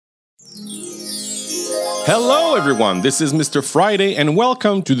Hello, everyone. This is Mr. Friday, and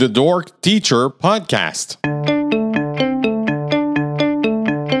welcome to the Dork Teacher podcast.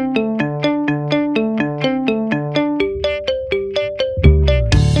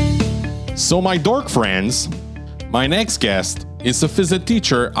 So, my dork friends, my next guest is a Phys Ed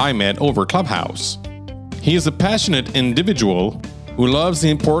teacher I met over Clubhouse. He is a passionate individual who loves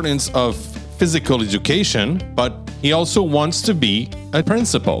the importance of physical education, but he also wants to be a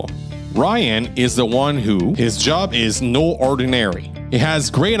principal. Ryan is the one who his job is no ordinary. He has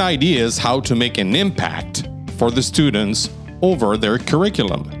great ideas how to make an impact for the students over their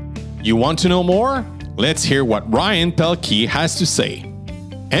curriculum. You want to know more? Let's hear what Ryan Pelkey has to say.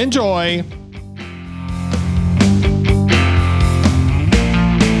 Enjoy!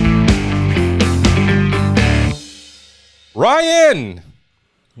 Ryan,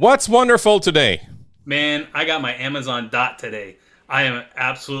 what's wonderful today? Man, I got my Amazon Dot today. I am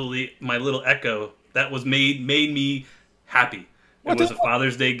absolutely, my little Echo, that was made me happy. It was a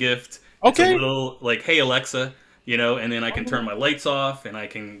Father's Day gift. Okay. It's a little, like, hey, Alexa, and then I can turn my lights off and I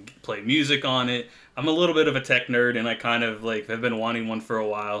can play music on it. I'm a little bit of a tech nerd and I kind of, have been wanting one for a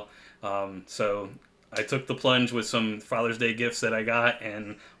while. So I took the plunge with some Father's Day gifts that I got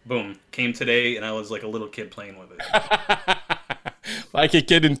and boom, came today and I was like a little kid playing with it. Like a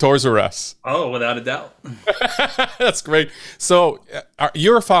kid in Toys R Us. Oh, without a doubt. That's great. So,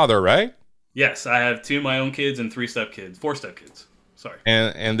 you're a father, right? Yes, I have 2 of my own kids and 4 stepkids. Sorry.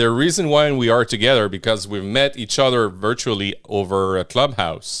 And the reason why we are together because we've met each other virtually over a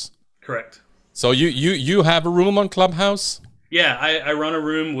Clubhouse. Correct. So you have a room on Clubhouse? Yeah, I run a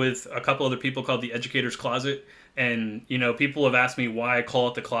room with a couple other people called the Educator's Closet. And, people have asked me why I call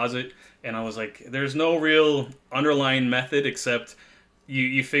it the closet. And I was like, there's no real underlying method except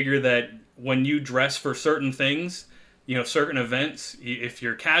you figure that when you dress for certain things, certain events, if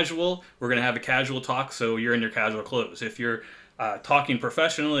you're casual, we're going to have a casual talk, so you're in your casual clothes. If you're talking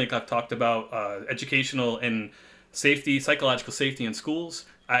professionally, like I've talked about educational and safety, psychological safety in schools,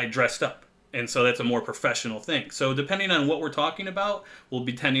 I dressed up. And so that's a more professional thing. So depending on what we're talking about will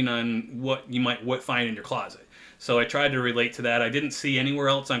be depending on what you might find in your closet. So I tried to relate to that. I didn't see anywhere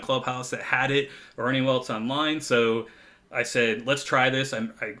else on Clubhouse that had it or anywhere else online. So I said, let's try this. I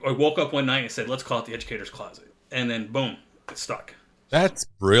woke up one night and said, let's call it the Educator's Closet. And then boom, it stuck. That's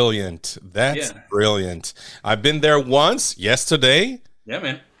brilliant. That's brilliant. I've been there once yesterday. Yeah,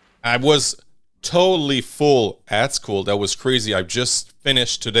 man. I was totally full at school. That was crazy. I just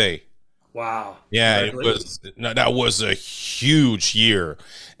finished today. Wow. Yeah, that was a huge year.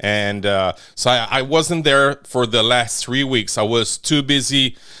 And so I wasn't there for the last 3 weeks. I was too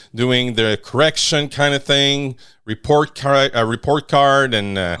busy doing the correction kind of thing, report card,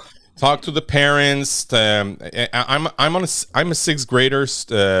 and talk to the parents. I'm a 6th grader's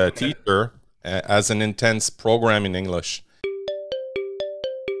teacher as an intense program in English.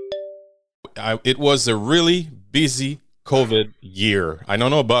 It was a really busy COVID year. I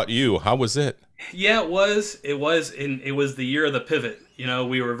don't know about you. How was it? Yeah, it was. It was the year of the pivot.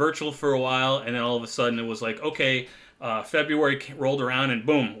 We were virtual for a while, and then all of a sudden it was like, okay, February rolled around, and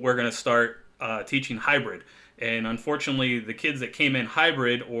boom, we're going to start teaching hybrid. And unfortunately, the kids that came in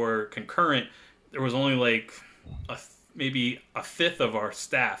hybrid or concurrent, there was only maybe a fifth of our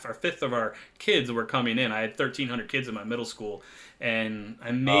staff, or 1/5 of our kids that were coming in. I had 1,300 kids in my middle school, and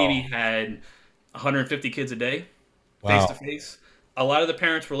I maybe had 150 kids a day. Face to face. A lot of the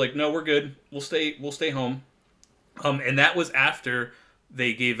parents were like, "No, we're good. We'll stay home." And that was after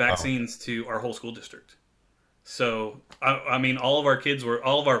they gave vaccines to our whole school district. So, I mean, all of our teachers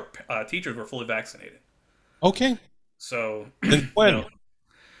were fully vaccinated. Okay. So, when?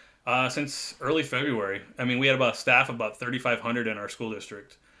 Since early February. I mean, we had about 3,500 in our school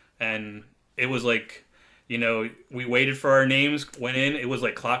district, and it was like, we waited for our names, went in. It was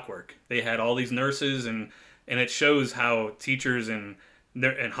like clockwork. They had all these nurses and it shows how teachers and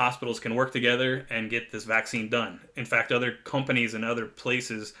hospitals can work together and get this vaccine done. In fact, other companies and other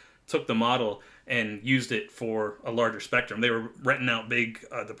places took the model and used it for a larger spectrum. They were renting out big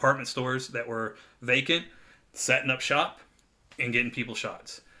department stores that were vacant, setting up shop, and getting people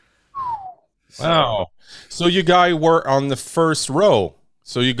shots. Wow! So you guys were on the first row.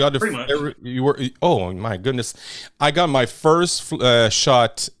 So you got pretty much. You were. Oh my goodness! I got my first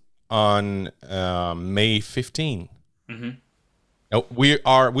shot on May 15. Mm-hmm.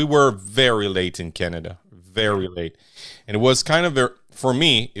 We were very late in Canada, very late, and it was kind of for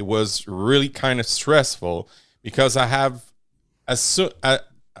me. It was really kind of stressful because I have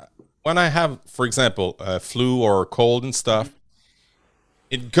when I have, for example, a flu or a cold and stuff,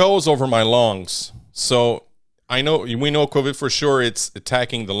 it goes over my lungs. So I know we know COVID for sure. It's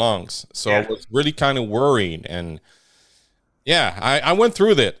attacking the lungs, so I Yeah. was really kind of worried. And yeah, I went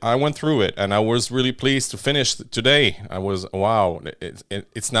through it. I went through it, and I was really pleased to finish today. I was wow.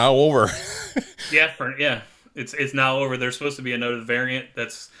 It's now over. Yeah, it's now over. There's supposed to be another variant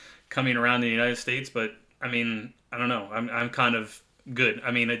that's coming around the United States, but I mean, I don't know. I'm kind of good.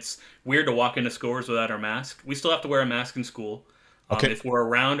 I mean, it's weird to walk into stores without our mask. We still have to wear a mask in school. Okay. If we're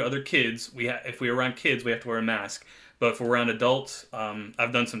around other kids, if we're around kids, we have to wear a mask. But if we're around adults,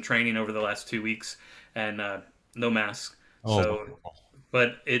 I've done some training over the last 2 weeks, and no mask. Oh, So, wonderful.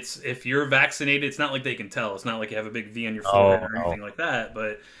 but it's if you're vaccinated, it's not like they can tell. It's not like you have a big V on your forehead No, or no. anything like that.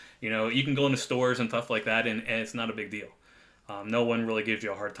 But you can go into stores and stuff like that, and it's not a big deal. No one really gives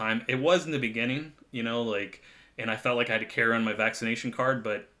you a hard time. It was in the beginning, like, and I felt like I had to carry on my vaccination card,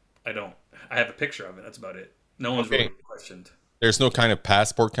 but I don't. I have a picture of it. That's about it. No one's really Okay. questioned. There's no kind of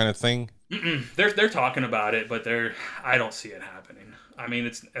passport kind of thing. They're talking about it, but I don't see it happening. I mean,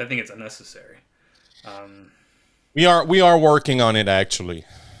 I think it's unnecessary. Um, We are working on it actually,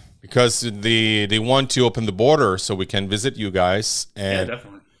 because they want to open the border so we can visit you guys. yeah, And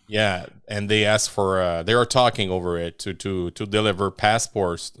definitely. yeah, and they ask for they are talking over it to deliver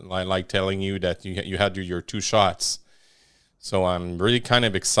passports, like telling you that you had your 2 shots. So I'm really kind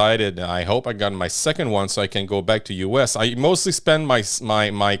of excited. I hope I got my second one so I can go back to US. I mostly spend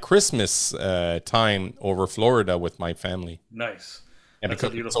my Christmas time over Florida with my family. Nice. Yeah, That's a because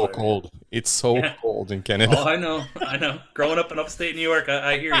it's beautiful so area. cold. It's so Yeah. cold in Oh, Canada. I know. I know. Growing up in upstate New York,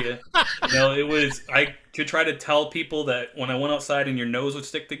 I hear you. It was I could try to tell people that when I went outside and your nose would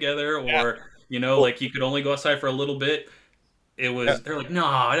stick together, Yeah. or Oh, like you could only go outside for a little bit. yeah. They're like, no,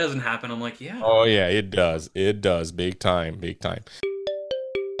 it doesn't happen. I'm like, yeah. Oh yeah, it does. It does. Big time. Big time.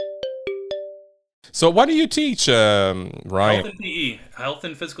 So what do you teach, Ryan? Health and PE, health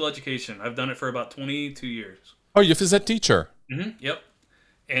and physical education. I've done it for about 22 years. Oh, you're a phys ed teacher. Yep.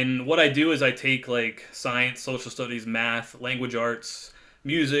 And what I do is I take like science, social studies, math, language arts,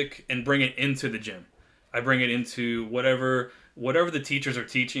 music, and bring it into the gym. I bring it into whatever the teachers are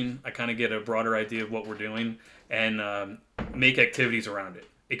teaching. I kind of get a broader idea of what we're doing and make activities around it.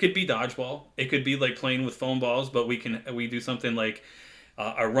 It could be dodgeball. It could be like playing with foam balls, but we do something like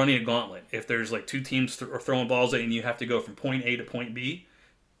running a gauntlet. If there's like two teams throwing balls at you and you have to go from point A to point B,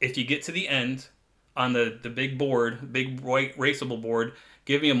 if you get to the end on the big board, big white raceable board,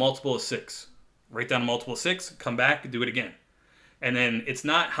 give me a multiple of 6. Write down a multiple of 6, come back, do it again. And then it's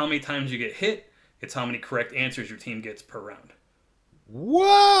not how many times you get hit, it's how many correct answers your team gets per round.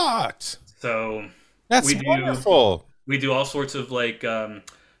 What? So That's we do wonderful. we do all sorts of like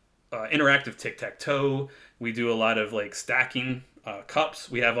interactive tic tac toe. We do a lot of like stacking cups.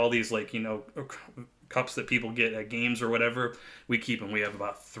 We have all these like cups that people get at games or whatever. We keep them. We have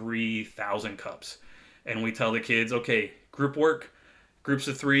about 3,000 cups, and we tell the kids, okay, group work, groups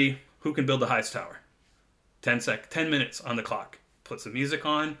of 3. Who can build the highest tower? 10 minutes on the clock. Put some music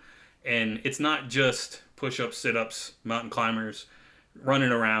on, and it's not just push-ups, sit-ups, mountain climbers,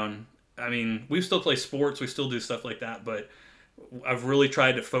 running around. I mean, we still play sports, we still do stuff like that, but I've really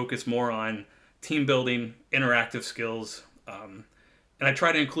tried to focus more on team building, interactive skills, and I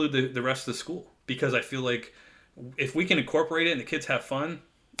try to include the rest of the school because I feel like if we can incorporate it and the kids have fun,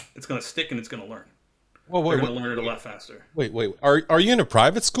 it's going to stick and it's going to learn. Well, They're wait, going wait, to learn it a lot faster. wait. Are you in a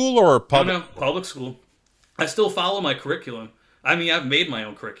private school or a No, public? no, public school. I still follow my curriculum. I mean, I've made my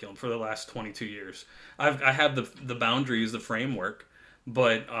own curriculum for the last 22 years. I have the boundaries, the framework,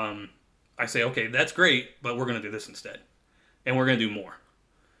 but I say, okay, that's great, but we're going to do this instead, and we're going to do more.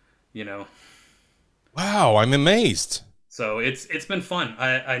 You know, Wow, I'm amazed. so it's been fun.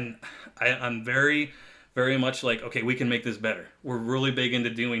 I'm very very much like, okay, we can make this better. We're really big into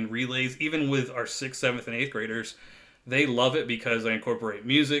doing relays, even with our 6th, 7th, and 8th graders. They love it because I incorporate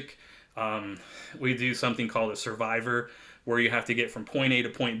music. We do something called a survivor, where you have to get from point A to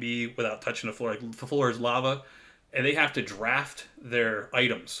point B without touching the floor. Like the floor is lava, and they have to draft their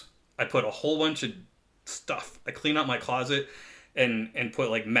items. I put a whole bunch of stuff. I clean out my closet and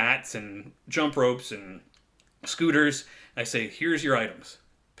put like mats and jump ropes and scooters. I say, here's your items.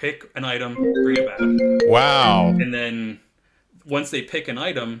 Pick an item, bring it back. Wow. And then once they pick an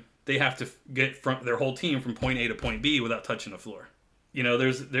item, they have to get from their whole team from point A to point B without touching the floor.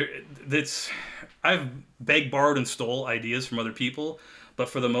 That's I've begged, borrowed, and stole ideas from other people, but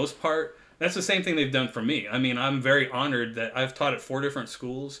for the most part, that's the same thing they've done for me. I mean, I'm very honored that I've taught at 4 different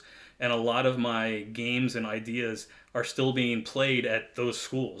schools, and a lot of my games and ideas are still being played at those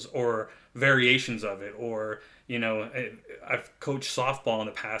schools, or variations of it, or I've coached softball in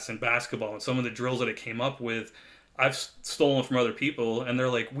the past and basketball, and some of the drills that I came up with I've stolen from other people, and they're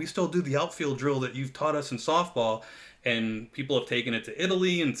like, we still do the outfield drill that you've taught us in softball, and people have taken it to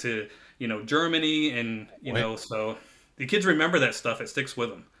Italy and to Germany, and Wait. so the kids remember that stuff. It sticks with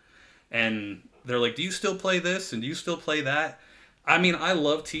them, and they're like, do you still play this and do you still play that? I mean, I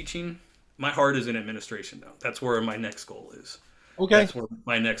love teaching. My heart is in administration, though. That's where my next goal is. Okay. That's where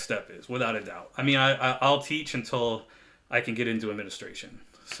my next step is, without a doubt. I mean, I'll teach until I can get into administration.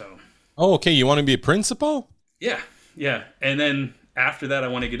 So Oh, okay. You want to be a principal? yeah, yeah. And then after that, I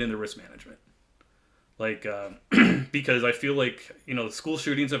want to get into risk management. Like, because I feel like, school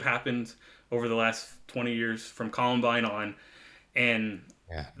shootings have happened over the last 20 years from Columbine on. And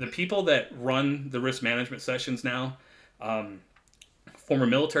Yeah. the people that run the risk management sessions now, former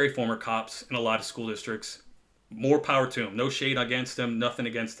military, former cops in a lot of school districts, more power to them. No shade against them, nothing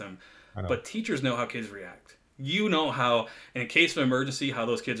against them. I know. But teachers know how kids react. You know how, in case of emergency, how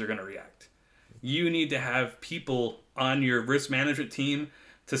those kids are going to react. You need to have people on your risk management team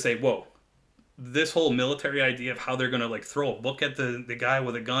to say, whoa, this whole military idea of how they're going to like throw a book at the guy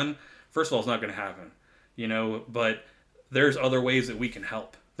with a gun, first of all, it's not going to happen, but there's other ways that we can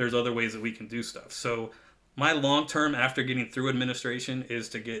help. There's other ways that we can do stuff. So my long term after getting through administration is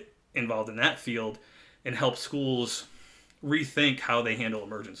to get involved in that field and help schools rethink how they handle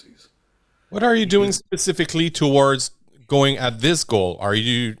emergencies. What are you doing specifically towards going at this goal? Are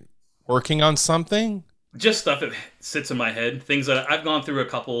you working on something? Just stuff that sits in my head. Things that I've gone through a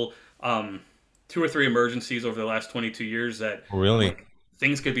couple, 2 or 3 emergencies over the last 22 years that I'm Really? like,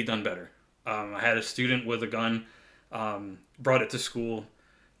 things could be done better. I had a student with a gun, brought it to school.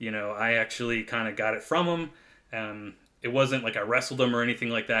 I actually kind of got it from him. It wasn't like I wrestled him or anything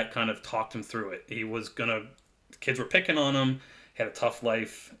like that. Kind of talked him through it. Kids were picking on him. Had a tough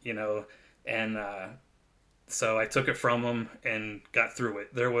life, and so I took it from him and got through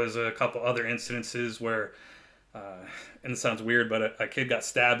it. There was a couple other incidences where, and it sounds weird, but a kid got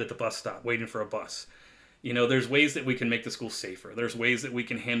stabbed at the bus stop waiting for a bus. There's ways that we can make the school safer. There's ways that we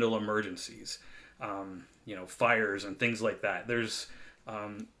can handle emergencies, fires and things like that.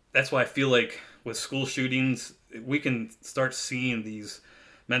 That's why I feel like with school shootings, we can start seeing these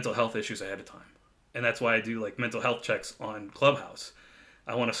mental health issues ahead of time. And that's why I do like mental health checks on Clubhouse.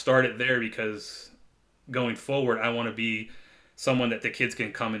 I want to start it there because going forward, I want to be someone that the kids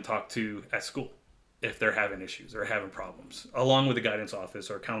can come and talk to at school if they're having issues or having problems, along with the guidance office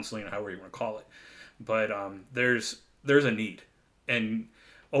or counseling, however you want to call it. But there's a need, and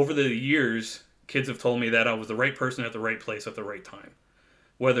over the years, kids have told me that I was the right person at the right place at the right time.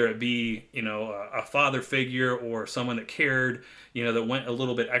 Whether it be a father figure or someone that cared, that went a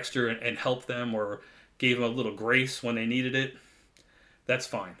little bit extra and helped them or gave them a little grace when they needed it, that's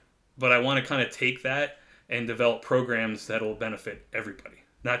fine. But I want to kind of take that and develop programs that will benefit everybody,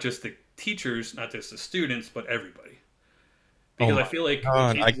 not just the teachers, not just the students, but everybody. Oh Because I my feel like in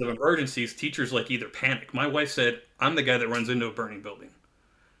God. cases of emergencies, teachers like either panic. My wife said, "I'm the guy that runs into a burning building,"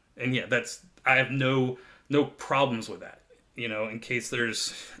 and yeah, I have no problems with that. In case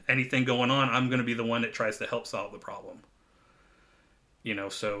there's anything going on, I'm going to be the one that tries to help solve the problem.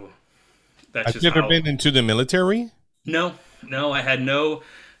 So that's Have just you ever how. been into the military? No, no, I had no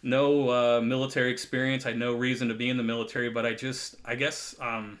military experience. I had no reason to be in the military, but I guess,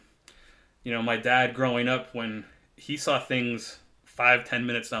 my dad growing up, when he saw things 5-10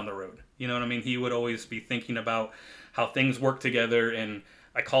 minutes down the road, you know what I mean? He would always be thinking about how things work together, and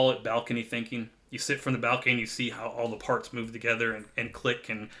I call it balcony thinking. You sit from the balcony and you see how all the parts move together and click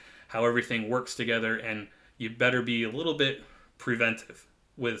and how everything works together, and you better be a little bit preventive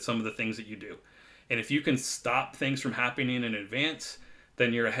with some of the things that you do. And if you can stop things from happening in advance,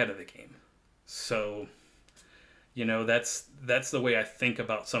 then you're ahead of the game. So, that's the way I think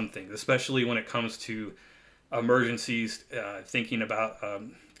about some things, especially when it comes to emergencies. Thinking about,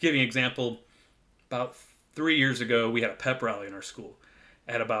 giving an example, about 3 years ago, we had a pep rally in our school.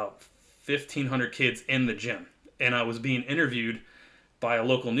 At about 1,500 kids in the gym, and I was being interviewed by a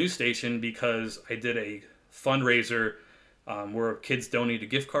local news station because I did a fundraiser where kids donated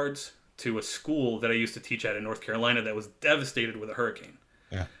gift cards to a school that I used to teach at in North Carolina that was devastated with a hurricane.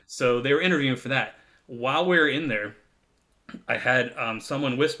 Yeah. So they were interviewing for that. While we were in there, I had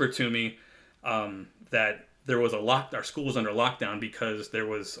someone whisper to me that there was our school was under lockdown because there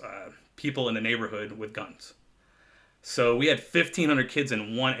was people in the neighborhood with guns. So we had 1,500 kids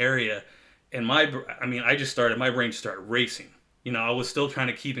in one area, and my brain started racing. I was still trying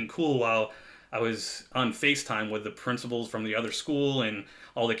to keep it cool while I was on FaceTime with the principals from the other school, and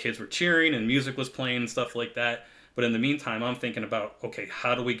all the kids were cheering and music was playing and stuff like that. But in the meantime, I'm thinking about, okay,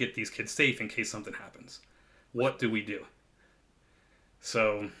 how do we get these kids safe in case something happens? What do we do?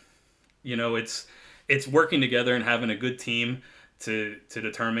 So, it's working together and having a good team to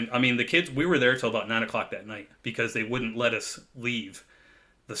determine. I mean, the kids, we were there till about 9 o'clock that night because they wouldn't let us leave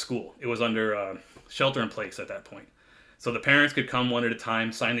the school. It was under shelter in place at that point. So the parents could come one at a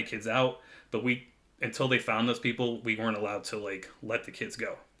time, sign the kids out, but we, until they found those people, we weren't allowed to like let the kids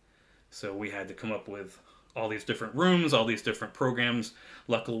go. So we had to come up with all these different rooms, all these different programs.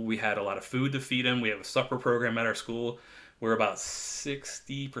 Luckily, we had a lot of food to feed them. We have a supper program at our school. We're about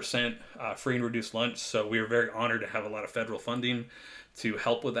 60% free and reduced lunch. So we were very honored to have a lot of federal funding to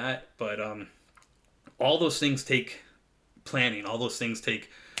help with that. But all those things take planning. All those things take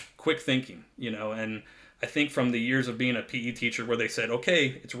quick thinking, you know. And I think from the years of being a PE teacher where they said,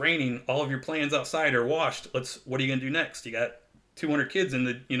 okay, it's raining, all of your plans outside are washed. What are you going to do next? You got 200 kids in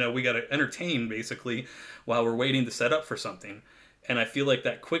the, you know, we got to entertain basically while we're waiting to set up for something. And I feel like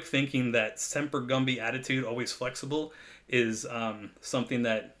that quick thinking, that semper gumby attitude, always flexible, is something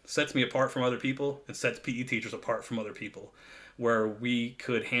that sets me apart from other people and sets PE teachers apart from other people, where we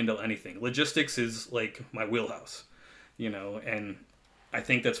could handle anything. Logistics is like my wheelhouse, you know, and I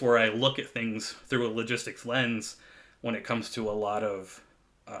think that's where I look at things through a logistics lens when it comes to a lot of,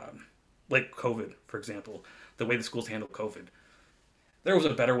 like COVID, for example, the way the schools handle COVID. There was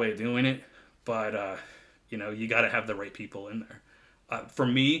a better way of doing it, but you know, you got to have the right people in there. For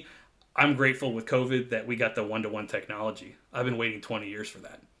me, I'm grateful with COVID that we got the one-to-one technology. I've been waiting 20 years for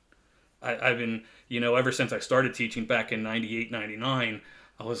that. I've been, you know, ever since I started teaching back in 98, 99,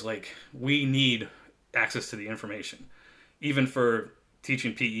 I was like, we need access to the information. Even for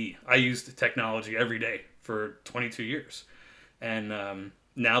teaching PE, I used technology every day for 22 years. And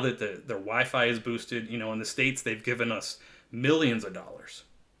now that their Wi-Fi is boosted, you know, in the States, they've given us millions of dollars.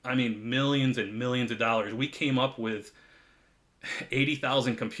 I mean, millions and millions of dollars. We came up with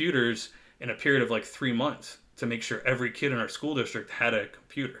 80,000 computers in a period of like 3 months to make sure every kid in our school district had a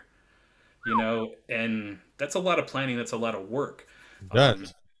computer, you know, and that's a lot of planning. That's a lot of work. Um,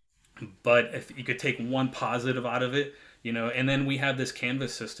 That. but if you could take one positive out of it, you know, and then we have this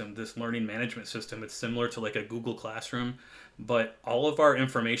Canvas system, this learning management system. It's similar to like a Google Classroom, but all of our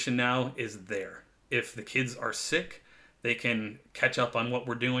information now is there. If the kids are sick, they can catch up on what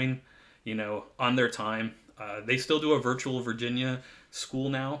we're doing, you know, on their time. They still do a virtual Virginia school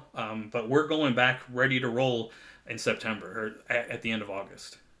now, but we're going back ready to roll in September or at the end of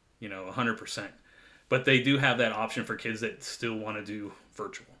August, you know, 100%. But they do have that option for kids that still want to do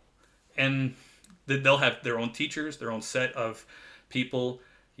virtual. And they'll have their own teachers, their own set of people,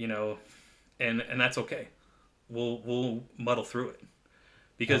 you know, and that's okay. We'll muddle through it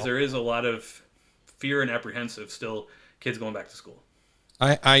because there is a lot of fear and apprehensive still kids going back to school.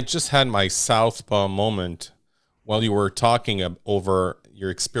 I just had my Southpaw moment while you were talking over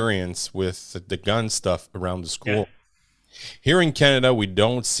your experience with the gun stuff around the Yeah. school. Here in Canada, we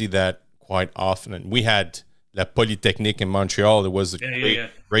don't see that quite often. And we had La Polytechnique in Montreal. There was a Yeah, yeah, great, yeah.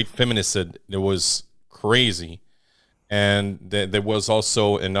 great feminicide. It was crazy. And there was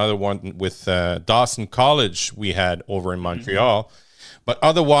also another one with Dawson College we had over in Montreal. But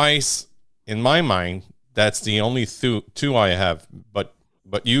otherwise, in my mind, that's the only two I have. But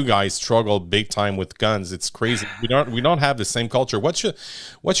you guys struggle big time with guns. It's crazy. We don't have the same culture. What's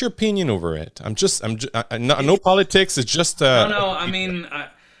your opinion over it? No politics. It's just No, no. I mean,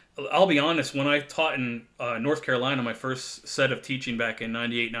 I'll be honest. When I taught in North Carolina, my first set of teaching back in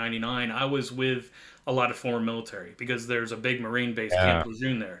 98, 99, I was with a lot of former military because there's a big Marine base, yeah, Camp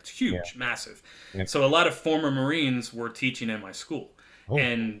Lejeune there. It's yeah, huge, massive. yeah. So a lot of former Marines were teaching in my school, Oh,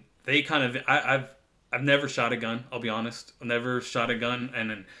 and they kind of I've never shot a gun. I'll be honest. I've never shot a gun, and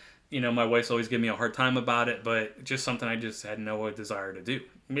then, you know, my wife's always giving me a hard time about it, but just something I just had no desire to do.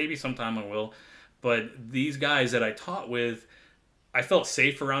 Maybe sometime I will, but these guys that I taught with, I felt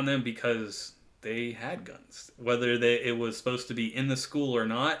safe around them because they had guns. Whether it was supposed to be in the school or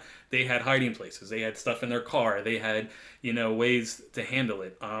not, they had hiding places. They had stuff in their car. They had, you know, ways to handle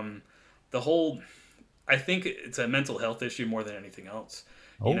it. The whole, I think it's a mental health issue more than anything else.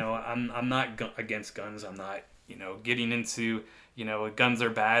 You oh, know, I'm not against guns. I'm not, you know, getting into, you know, guns are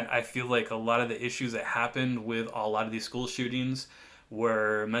bad. I feel like a lot of the issues that happened with a lot of these school shootings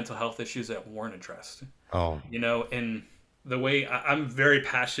were mental health issues that weren't addressed. oh. You know, and the way I'm very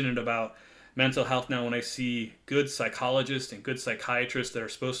passionate about mental health now, when I see good psychologists and good psychiatrists that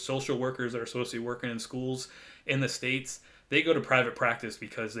are social workers that are supposed to be working in schools in the States, they go to private practice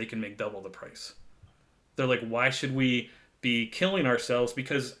because they can make double the price. They're like, why should we be killing ourselves?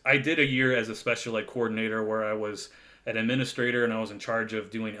 Because I did a year as a special ed coordinator where I was an administrator and I was in charge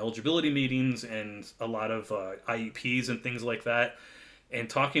of doing eligibility meetings and a lot of IEPs and things like that. And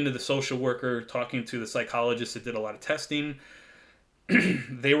talking to the social worker, talking to the psychologist that did a lot of testing,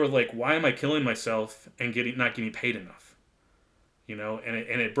 they were like, why am I killing myself and not getting paid enough? And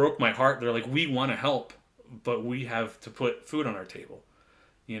it broke my heart. They're like, we want to help, but we have to put food on our table,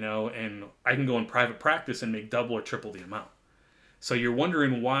 and I can go in private practice and make double or triple the amount. So you're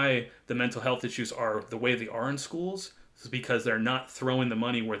wondering why the mental health issues are the way they are in schools. It's because they're not throwing the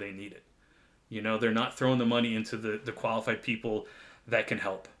money where they need it. They're not throwing the money into the qualified people that can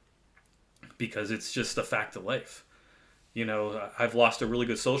help, because it's just a fact of life. I've lost a really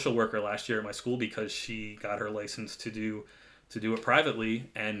good social worker last year at my school because she got her license to do it privately,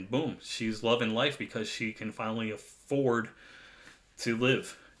 and boom, she's loving life because she can finally afford to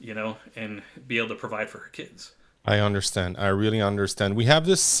live, and be able to provide for her kids. I understand. I really understand. We have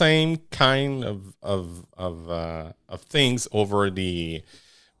this same kind of things over the.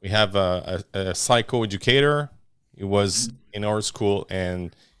 We have a psycho educator. It was in our school,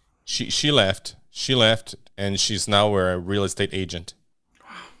 and she left. She left, and she's now a real estate agent.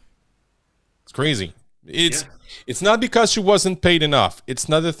 It's crazy. It's Yeah. it's not because she wasn't paid enough. It's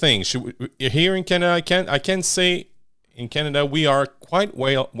not a thing. Here in Canada, I can say in Canada we are quite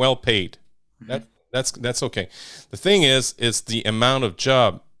well paid. That's okay. The thing is the amount of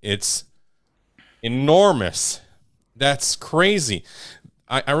job. It's enormous. That's crazy.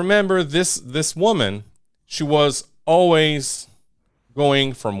 I remember this woman. She was always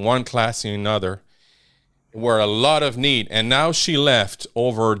going from one class to another, were a lot of need, and now she left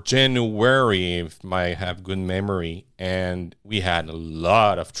over January, if I have good memory, and we had a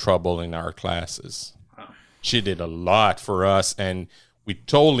lot of trouble in our classes. Wow. She did a lot for us, and we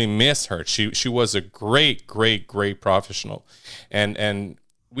totally miss her. She was a great professional, and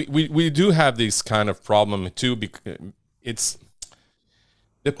we do have this kind of problem too, because it's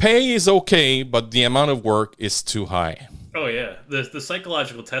the pay is okay, but the amount of work is too high. Oh yeah, the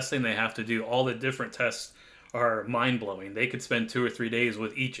psychological testing they have to do, all the different tests are mind blowing. They could spend 2 or 3 days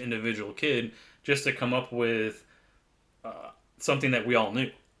with each individual kid just to come up with something that we all knew,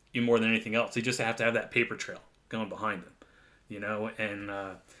 even more than anything else. They just have to have that paper trail going behind them, And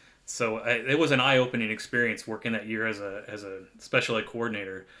it was an eye opening experience working that year as a special ed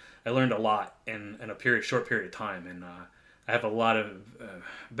coordinator. I learned a lot in a short period of time, and I have a lot of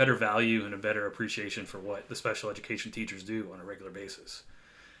better value and a better appreciation for what the special education teachers do on a regular basis,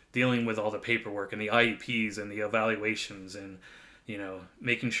 dealing with all the paperwork and the IEPs and the evaluations, and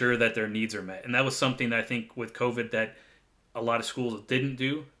making sure that their needs are met. And that was something that I think with COVID that a lot of schools didn't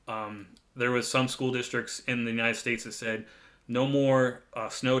do. There was some school districts in the United States that said no more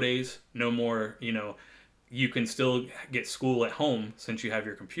snow days, no more, you can still get school at home since you have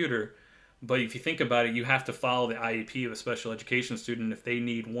your computer. But if you think about it, you have to follow the IEP of a special education student. If they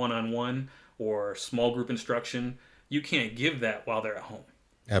need one-on-one or small group instruction, you can't give that while they're at home.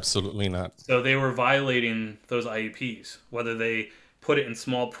 Absolutely not. So they were violating those IEPs, whether they put it in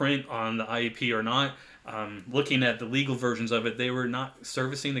small print on the IEP or not. Looking at the legal versions of it, they were not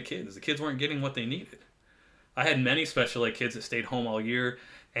servicing the kids. The kids weren't getting what they needed. I had many special ed kids that stayed home all year,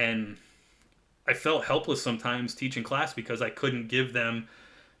 and I felt helpless sometimes teaching class because I couldn't give them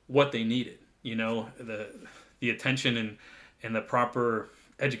what they needed, the attention and the proper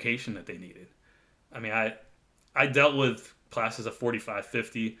education that they needed. I mean, I dealt with classes of 45,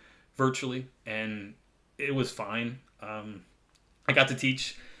 50 virtually, and it was fine. I got to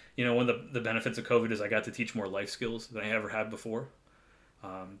teach, one of the benefits of COVID is I got to teach more life skills than I ever had before.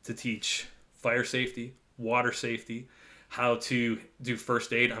 To teach fire safety, water safety, how to do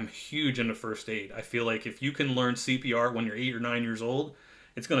first aid. I'm huge into first aid. I feel like if you can learn CPR when you're 8 or 9 years old,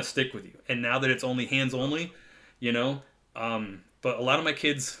 it's going to stick with you. And now that it's only hands only, but a lot of my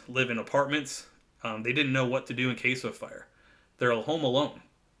kids live in apartments. They didn't know what to do in case of a fire. They're home alone.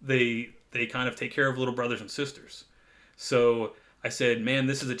 They kind of take care of little brothers and sisters. So I said, man,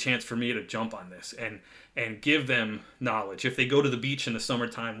 this is a chance for me to jump on this and give them knowledge. If they go to the beach in the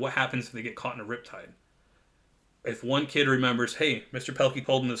summertime, what happens if they get caught in a riptide? If one kid remembers, hey, Mr. Pelkey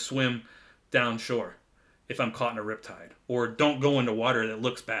told him to swim down shore if I'm caught in a riptide, or don't go into water that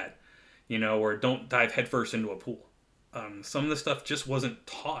looks bad, or don't dive headfirst into a pool. Some of the stuff just wasn't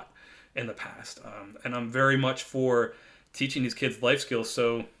taught in the past. And I'm very much for teaching these kids life skills.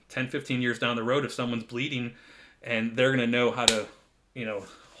 So 10, 15 years down the road, if someone's bleeding and they're going to know how to,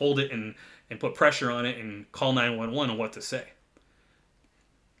 hold it and put pressure on it and call 911 and what to say.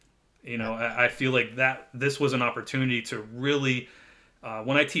 I feel like this was an opportunity to really,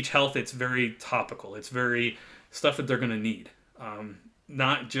 when I teach health, it's very topical. It's very stuff that they're going to need.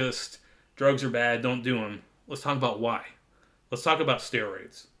 Not just drugs are bad, don't do them. Let's talk about why. Let's talk about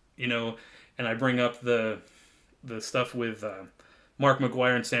steroids, and I bring up the stuff with Mark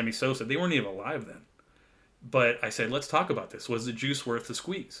McGuire and Sammy Sosa. They weren't even alive then. But I said, let's talk about this. Was the juice worth the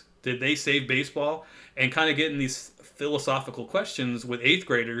squeeze? Did they save baseball? And kind of getting these philosophical questions with eighth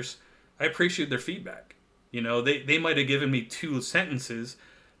graders, I appreciate their feedback. They might have given me two sentences,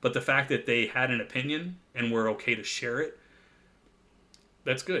 but the fact that they had an opinion and were okay to share it,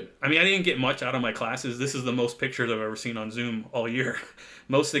 that's good. I mean, I didn't get much out of my classes. This is the most pictures I've ever seen on Zoom all year.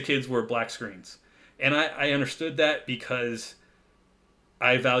 Most of the kids were black screens. And I understood that because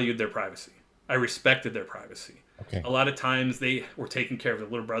I valued their privacy. I respected their privacy. Okay. A lot of times they were taking care of their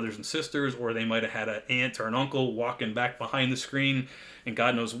little brothers and sisters, or they might have had an aunt or an uncle walking back behind the screen and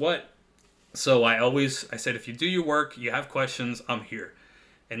God knows what. So I said, if you do your work, you have questions, I'm here.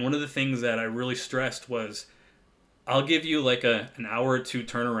 And one of the things that I really stressed was, I'll give you like an hour or two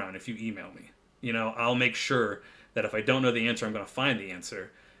turnaround if you email me. I'll make sure that if I don't know the answer, I'm going to find the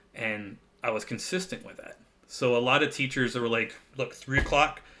answer. And I was consistent with that. So a lot of teachers were like, look, 3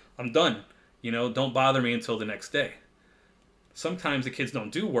 o'clock, I'm done. Don't bother me until the next day. Sometimes the kids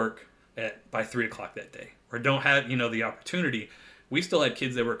don't do work by 3 o'clock that day, or don't have, the opportunity. We still had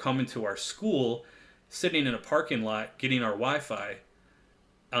kids that were coming to our school, sitting in a parking lot, getting our Wi-Fi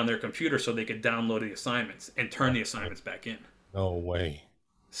on their computer so they could download the assignments and turn the assignments back in. No way.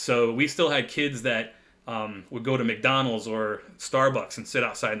 So we still had kids that would go to McDonald's or Starbucks and sit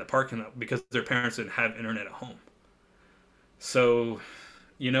outside in the parking lot because their parents didn't have internet at home. So,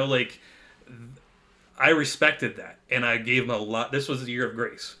 I respected that, and I gave them a lot. This was a year of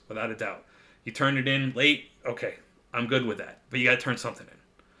grace, without a doubt. You turned it in late, okay, I'm good with that. But you got to turn something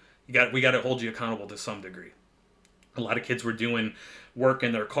in. We got to hold you accountable to some degree. A lot of kids were doing work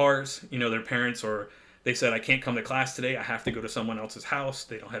in their cars. Their parents, or they said, I can't come to class today. I have to go to someone else's house.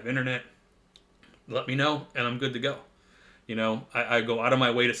 They don't have internet. Let me know, and I'm good to go. I go out of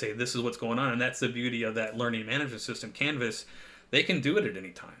my way to say, this is what's going on. And that's the beauty of that learning management system, Canvas. They can do it at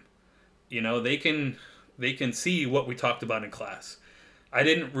any time. They can see what we talked about in class. I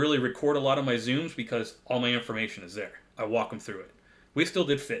didn't really record a lot of my Zooms because all my information is there. I walk them through it. We still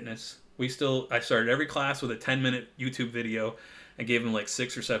did fitness. I started every class with a 10-minute YouTube video and gave them like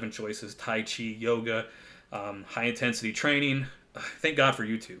 6 or 7 choices: Tai Chi, yoga, high intensity training. Thank God for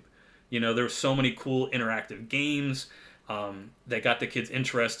YouTube. There were so many cool interactive games that got the kids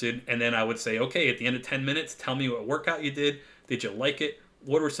interested. And then I would say, okay, at the end of 10 minutes, tell me what workout you did. Did you like it?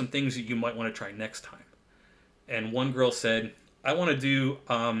 What were some things that you might want to try next time? And one girl said, I want to do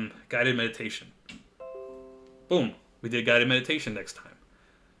guided meditation. Boom. We did guided meditation next time.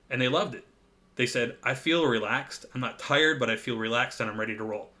 And they loved it. They said, I feel relaxed. I'm not tired, but I feel relaxed and I'm ready to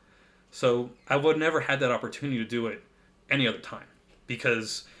roll. So I would never had that opportunity to do it any other time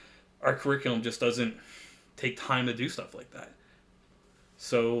because our curriculum just doesn't take time to do stuff like that.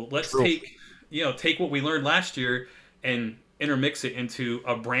 So let's take what we learned last year and intermix it into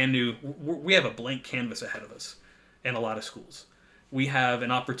a brand new. We have a blank canvas ahead of us in a lot of schools. We have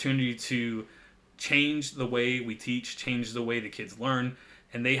an opportunity to change the way we teach, change the way the kids learn,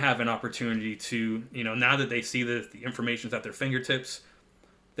 and they have an opportunity to, now that they see that the information's at their fingertips,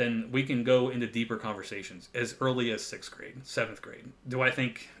 then we can go into deeper conversations as early as 6th grade, 7th grade. Do I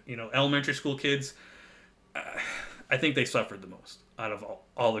think, elementary school kids, I think they suffered the most out of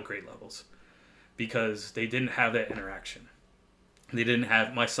all the grade levels because they didn't have that interaction. They didn't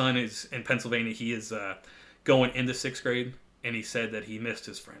have, my son is in Pennsylvania, he is going into 6th grade, and he said that he missed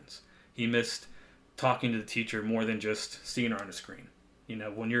his friends. He missed talking to the teacher more than just seeing her on a screen.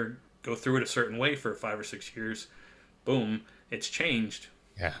 When you go through it a certain way for 5 or 6 years, boom, it's changed.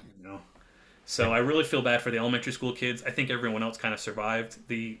 Yeah. So I really feel bad for the elementary school kids. I think everyone else kind of survived.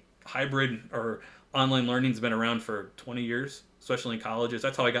 The hybrid or online learning's been around for 20 years, especially in colleges.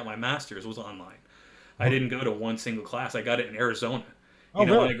 That's how I got my master's, was online. I didn't go to one single class. I got it in Arizona. Really?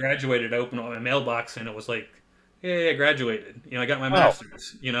 When I graduated, I opened up my mailbox and it was like, yeah, I graduated. I got my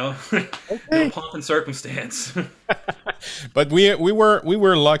master's. Okay. No pomp and circumstance. But we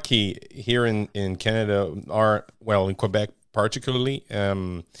were lucky here in Canada, in Quebec particularly.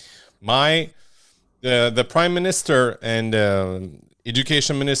 The Prime Minister and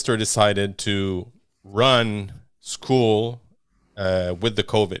Education Minister decided to run school with the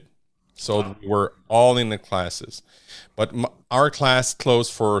COVID. So we were all in the classes, but our class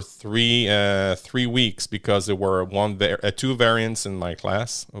closed for 3 weeks because there were 2 variants in my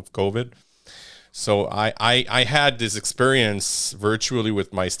class of COVID. So I had this experience virtually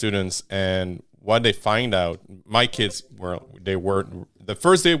with my students, and what they find out, my kids they were the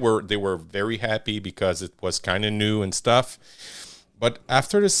first day they were very happy because it was kind of new and stuff, but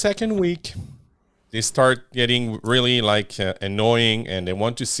after the second week, they start getting really annoying and they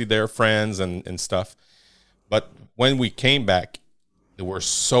want to see their friends and stuff. But when we came back, They were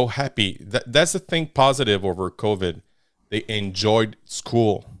so happy. That's the thing positive over COVID. They enjoyed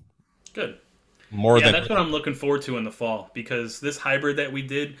school. Good. More than That's what I'm looking forward to in the fall, because this hybrid that we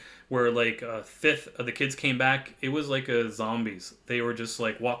did, where like a fifth of the kids came back, it was like zombies. They were just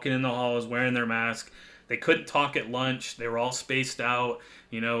like walking in the halls, wearing their mask. They couldn't talk at lunch. They were all spaced out.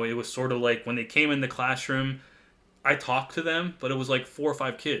 You know, it was sort of like when they came in the classroom, I talked to them, but it was like 4 or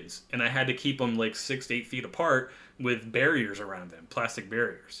 5 kids, and I had to keep them like 6 to 8 feet apart with barriers around them, plastic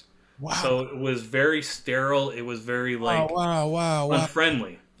barriers. wow, So it was very sterile. It was very like wow,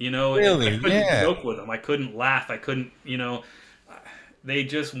 unfriendly. You know, really, I couldn't joke with them. I couldn't laugh. I couldn't, they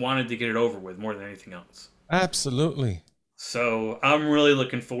just wanted to get it over with more than anything else. Absolutely. So I'm really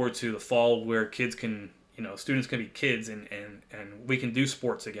looking forward to the fall where kids can, students can be kids, and we can do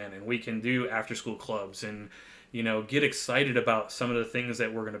sports again, and we can do after school clubs, and, get excited about some of the things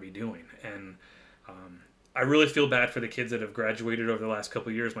that we're going to be doing. And I really feel bad for the kids that have graduated over the last couple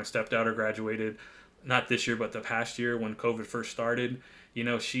of years. My stepdaughter graduated, not this year, but the past year when COVID first started.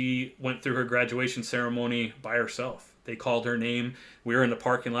 She went through her graduation ceremony by herself. They called her name. We were in the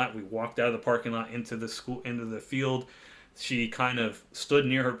parking lot. We walked out of the parking lot into the school, into the field. She kind of stood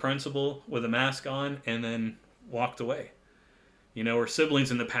near her principal with a mask on and then walked away. Her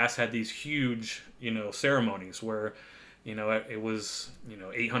siblings in the past had these huge, ceremonies where, it was,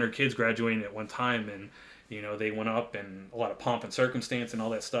 800 kids graduating at one time, and, they went up, and a lot of pomp and circumstance and all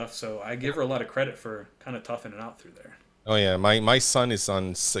that stuff. So I give her a lot of credit for kind of toughing it out through there. Oh yeah, my son is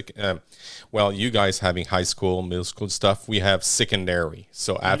on well, you guys having high school, middle school stuff. We have secondary.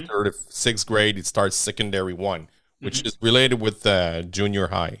 So after the 6th grade, it starts secondary 1, which is related with junior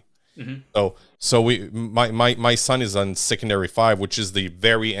high. So my son is on secondary 5, which is the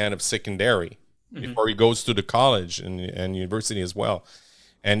very end of secondary before he goes to the college and university as well.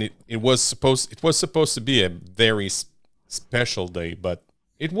 And it was supposed to be a very special day, but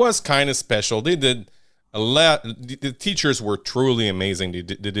it was kind of special. They did a lot. The teachers were truly amazing. They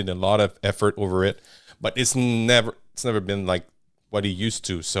did a lot of effort over it, but it's never been like what he used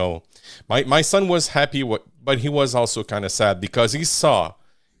to. So my son was happy, but he was also kind of sad because he saw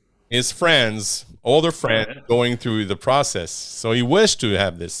his friends, older friends, going through the process. So he wished to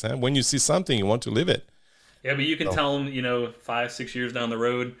have this. Huh? When you see something, you want to live it. Yeah, but you can tell them, 5, 6 years down the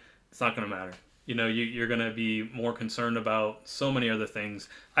road, it's not going to matter. You're going to be more concerned about so many other things.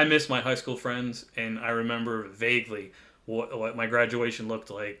 I miss my high school friends, and I remember vaguely what my graduation looked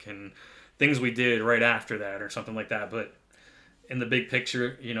like and things we did right after that or something like that. But in the big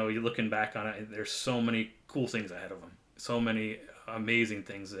picture, you're looking back on it, there's so many cool things ahead of them. So many amazing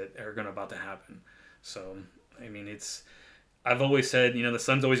things that are about to happen. So, I mean, I've always said, the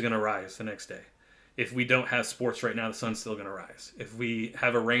sun's always going to rise the next day. If we don't have sports right now, the sun's still going to rise. If we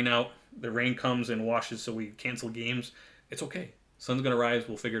have a rain out, the rain comes and washes, so we cancel games, it's okay. Sun's going to rise.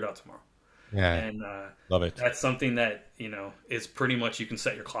 We'll figure it out tomorrow. Yeah, and love it. That's something that, is pretty much you can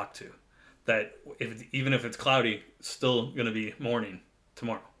set your clock to. That even if it's cloudy, it's still going to be morning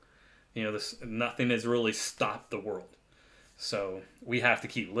tomorrow. Nothing has really stopped the world. So we have to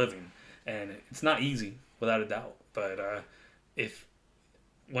keep living. And it's not easy, without a doubt. But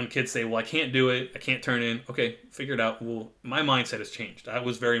when kids say, well, I can't do it, I can't turn in, okay, figure it out. Well, my mindset has changed. I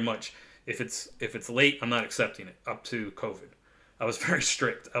was very much, if it's late, I'm not accepting it, up to COVID. I was very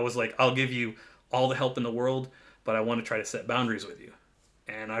strict. I was like, I'll give you all the help in the world, but I want to try to set boundaries with you.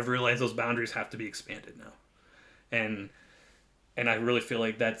 And I've realized those boundaries have to be expanded now. And I really feel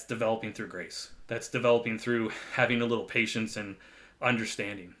like that's developing through grace. That's developing through having a little patience and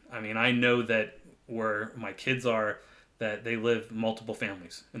understanding. I mean, I know that where my kids are, that they live multiple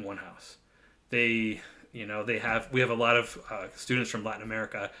families in one house. We have a lot of students from Latin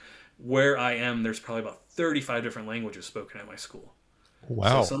America. Where I am, there's probably about 35 different languages spoken at my school.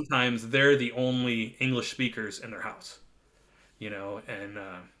 Wow. So sometimes they're the only English speakers in their house, and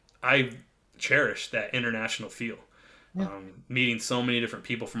I cherish that international feel. Yeah. Meeting so many different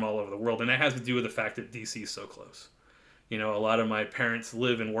people from all over the world. And that has to do with the fact that DC is so close. A lot of my parents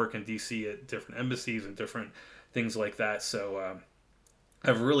live and work in DC at different embassies and different things like that. So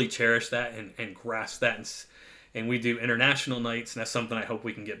I've really cherished that and grasped that. And we do international nights, and that's something I hope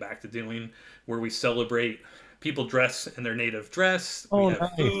we can get back to doing, where we celebrate people dress in their native dress. We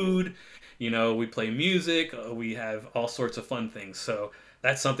have food, we play music, we have all sorts of fun things. So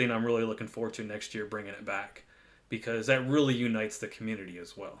that's something I'm really looking forward to next year, bringing it back, because that really unites the community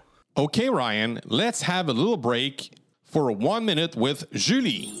as well. Okay, Ryan, let's have a little break for 1 minute with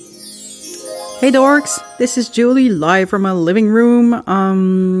Julie. Hey dorks, this is Julie live from my living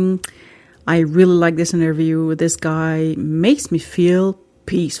room. I really like this interview. This guy makes me feel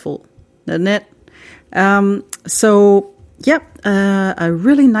peaceful, doesn't it? So Yep, a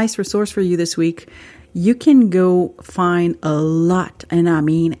really nice resource for you this week. You can go find a lot, and I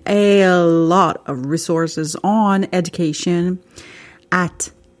mean a lot of resources on education at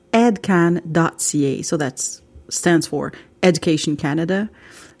edcan.ca. So that stands for Education Canada,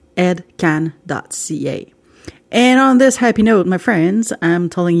 edcan.ca. And on this happy note, my friends, I'm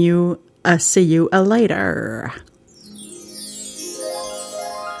telling you, see you later.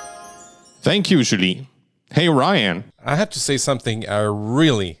 Thank you, Julie. Hey, Ryan. I have to say something. I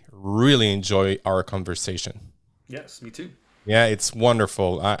really, really enjoy our conversation. Yes, me too. Yeah, it's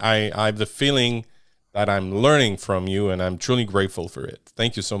wonderful. I have the feeling that I'm learning from you, and I'm truly grateful for it.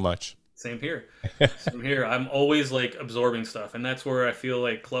 Thank you so much. Same here. Same here. I'm always like absorbing stuff, and that's where I feel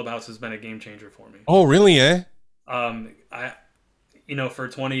like Clubhouse has been a game changer for me. Oh, really, eh? For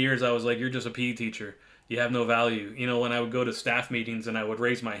 20 years, I was like, you're just a PE teacher. You have no value. When I would go to staff meetings and I would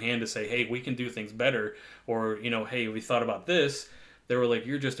raise my hand to say, hey, we can do things better. Or, hey, we thought about this. They were like,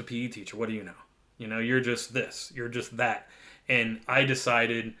 you're just a PE teacher. What do you know? You're just this. You're just that. And I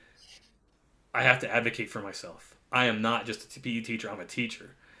decided I have to advocate for myself. I am not just a PE teacher. I'm a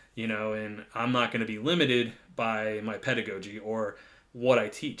teacher, and I'm not going to be limited by my pedagogy or what I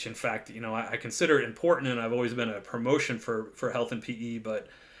teach. In fact, I consider it important, and I've always been a promotion for health and PE, but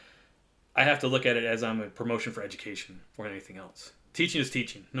I have to look at it as I'm a promotion for education or anything else. Teaching is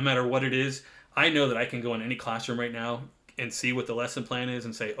teaching, no matter what it is. I know that I can go in any classroom right now and see what the lesson plan is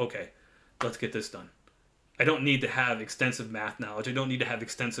and say, okay, let's get this done. I don't need to have extensive math knowledge. I don't need to have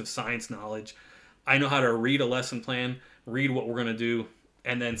extensive science knowledge. I know how to read a lesson plan, read what we're going to do,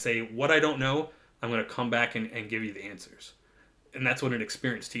 and then say, what I don't know, I'm going to come back and give you the answers. And that's what an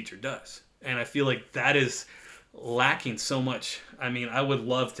experienced teacher does. And I feel like that is lacking so much. I mean, I would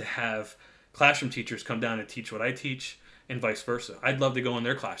love to have classroom teachers come down and teach what I teach and vice versa. I'd love to go in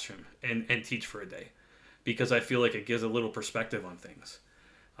their classroom and teach for a day because I feel like it gives a little perspective on things,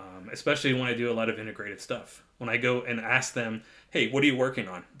 especially when I do a lot of integrated stuff. When I go and ask them, hey, what are you working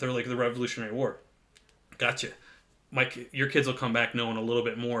on? They're like, the Revolutionary War. Gotcha. Your kids will come back knowing a little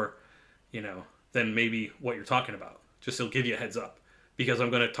bit more, than maybe what you're talking about. Just to give you a heads up because I'm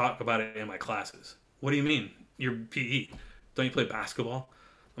going to talk about it in my classes. What do you mean? You're PE. Don't you play basketball?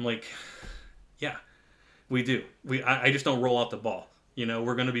 I'm like, yeah, we do. I just don't roll out the ball.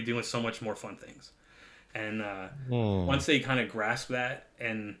 We're going to be doing so much more fun things. And once they kind of grasp that,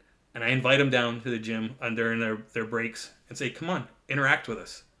 and I invite them down to the gym during their breaks and say, come on, interact with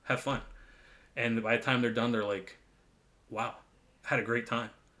us, have fun. And by the time they're done, they're like, wow, had a great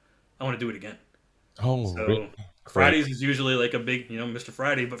time. I want to do it again. Oh, so really? Fridays is usually like a big, Mr.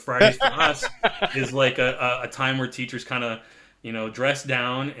 Friday, but Fridays for us is like a time where teachers kind of, dress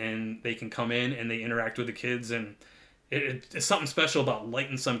down and they can come in and they interact with the kids. And it's something special about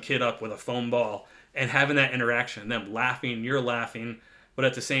lighting some kid up with a foam ball and having that interaction, them laughing, you're laughing. But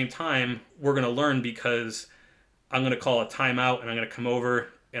at the same time, we're going to learn because I'm going to call a timeout and I'm going to come over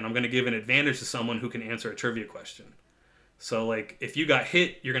and I'm going to give an advantage to someone who can answer a trivia question. So, like, if you got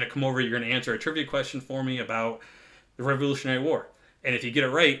hit, you're going to come over, you're going to answer a trivia question for me about the Revolutionary War. And if you get it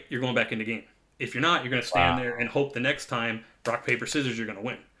right, you're going back in the game. If you're not, you're going to stand there and hope the next time, rock, paper, scissors, you're going to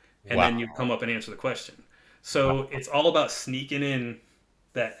win. And then you come up and answer the question. So it's all about sneaking in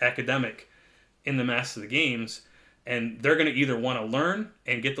that academic in the mass of the games. And they're going to either want to learn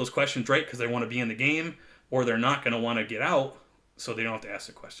and get those questions right because they want to be in the game, or they're not going to want to get out so they don't have to ask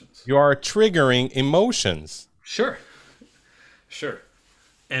the questions. You are triggering emotions. Sure.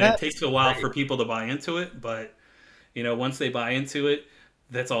 And it takes a while for people to buy into it, but once they buy into it,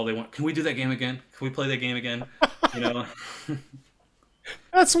 that's all they want. Can we do that game again? Can we play that game again?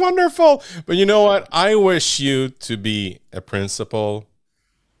 That's wonderful. But you know what? I wish you to be a principal.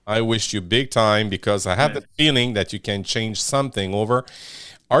 I wish you big time because I have the feeling that you can change something over.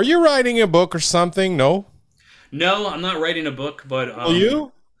 Are you writing a book or something? No, I'm not writing a book, but will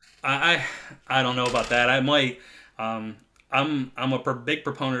you? I don't know about that. I might. I'm a big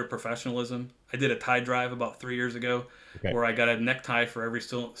proponent of professionalism. I did a tie drive about 3 years ago where I got a necktie for every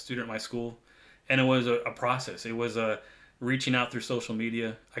student at my school. And it was a process. It was reaching out through social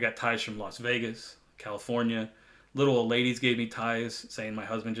media. I got ties from Las Vegas, California. Little old ladies gave me ties saying, my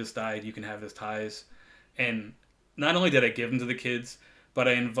husband just died, you can have his ties. And not only did I give them to the kids, but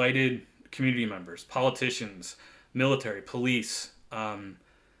I invited community members, politicians, military, police,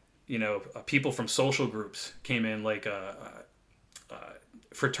 people from social groups came in, like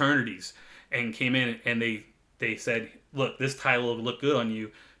fraternities, and came in and they said, look, this tie will look good on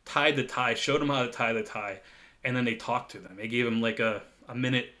you. Tied the tie, showed them how to tie the tie, and then they talked to them. They gave them like a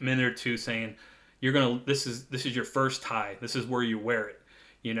minute or two saying, this is your first tie. This is where you wear it,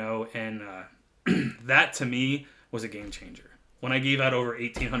 and that to me was a game changer. When I gave out over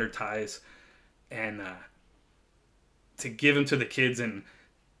 1,800 ties, and to give them to the kids and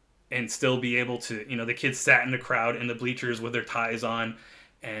still be able to, the kids sat in the crowd in the bleachers with their ties on,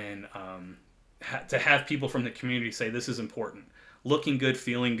 and to have people from the community say, this is important. Looking good,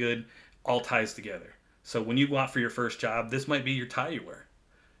 feeling good, all ties together. So when you go out for your first job, this might be your tie you wear.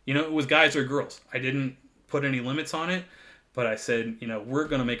 It was guys or girls. I didn't put any limits on it, but I said, we're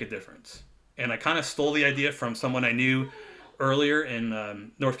going to make a difference. And I kind of stole the idea from someone I knew earlier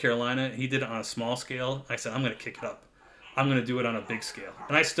in North Carolina. He did it on a small scale. I said, I'm going to kick it up. I'm going to do it on a big scale.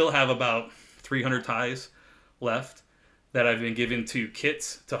 And I still have about 300 ties left that I've been given to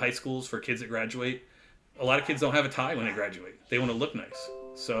kits, to high schools for kids that graduate. A lot of kids don't have a tie when they graduate. They want to look nice.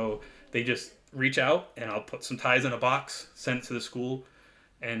 So they just reach out, and I'll put some ties in a box, send it to the school,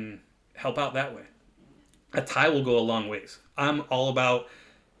 and help out that way. A tie will go a long ways. I'm all about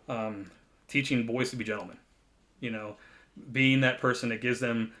teaching boys to be gentlemen. Being that person that gives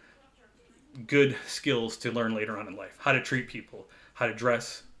them good skills to learn later on in life. How to treat people, how to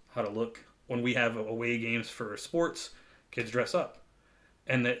dress, how to look. When we have away games for sports, kids dress up.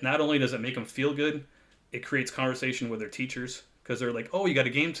 And that not only does it make them feel good, it creates conversation with their teachers, because they're like, oh, you got a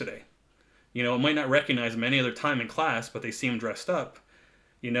game today. It might not recognize them any other time in class, but they see them dressed up.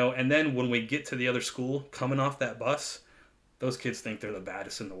 And then when we get to the other school, coming off that bus, those kids think they're the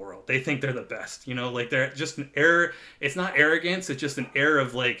baddest in the world. They think they're the best. They're just an air. It's not arrogance. It's just an air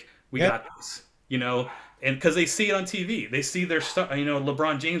of like, we got this. And because they see it on TV, they see their stuff.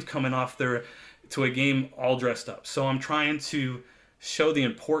 LeBron James coming off to a game all dressed up. So I'm trying to show the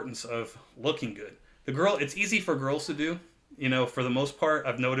importance of looking good. It's easy for girls to do. For the most part,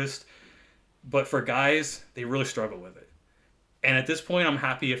 I've noticed. But for guys, they really struggle with it. And at this point, I'm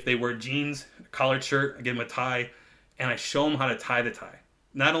happy if they wear jeans, a collared shirt, I give them a tie, and I show them how to tie the tie.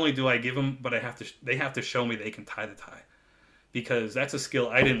 Not only do I give them, but they have to show me they can tie the tie. Because that's a skill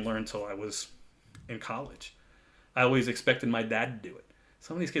I didn't learn until I was in college. I always expected my dad to do it.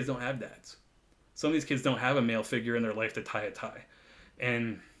 Some of these kids don't have dads. Some of these kids don't have a male figure in their life to tie a tie.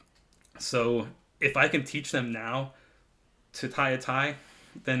 And so if I can teach them now to tie a tie,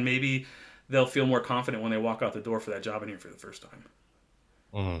 then maybe they'll feel more confident when they walk out the door for that job interview for the first time.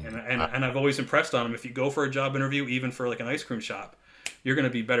 And I've always impressed on them, if you go for a job interview, even for like an ice cream shop, you're going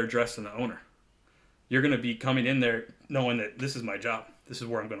to be better dressed than the owner. You're going to be coming in there knowing that this is my job. This is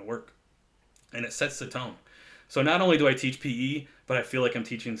where I'm going to work. And it sets the tone. So not only do I teach PE, but I feel like I'm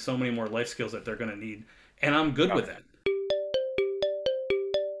teaching so many more life skills that they're going to need. And I'm good with that.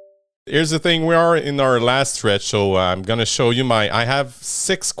 Here's the thing. We are in our last stretch, so I'm going to show you I have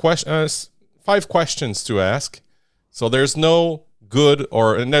 5 questions to ask. So there's no good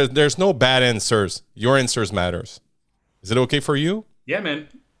and there's no bad answers. Your answers matters. Is it okay for you? Yeah, man.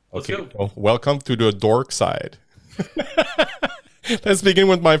 Let's go. Well, welcome to the dork side. Let's begin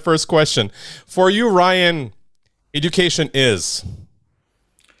with my first question. For you, Ryan, education is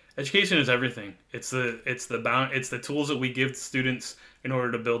everything. It's the tools that we give students in order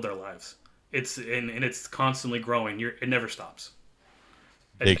to build their lives. It's constantly growing. It never stops.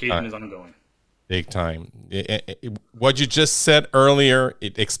 Education is ongoing. Big time. What you just said earlier,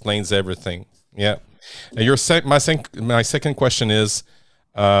 it explains everything. Yeah. And my second question is,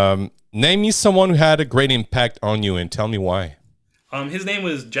 name me someone who had a great impact on you and tell me why. His name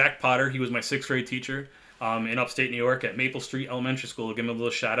was Jack Potter. He was my 6th grade teacher in upstate New York at Maple Street Elementary School. I'll give him a little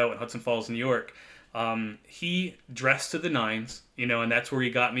shout out in Hudson Falls, New York. He dressed to the nines, and that's where he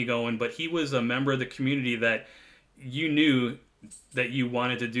got me going. But he was a member of the community that you knew that you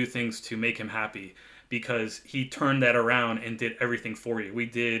wanted to do things to make him happy, because he turned that around and did everything for you. We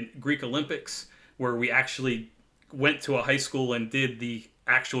did Greek Olympics, where we actually went to a high school and did the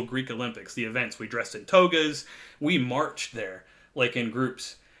actual Greek Olympics, the events. We dressed in togas. We marched there, like in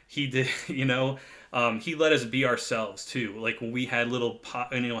groups. He did, he let us be ourselves too. Like when we had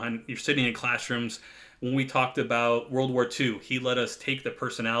you're sitting in classrooms, when we talked about World War II, he let us take the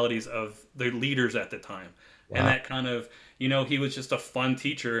personalities of the leaders at the time. Wow. And that kind of, he was just a fun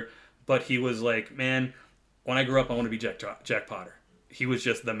teacher, but he was like, man, when I grew up, I want to be Jack Potter. He was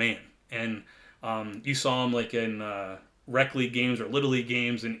just the man. And you saw him like in rec league games or little league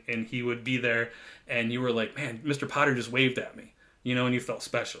games, and he would be there, and you were like, man, Mr. Potter just waved at me, and you felt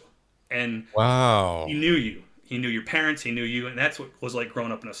special. And wow, he knew you. He knew your parents. He knew you, and that's what was like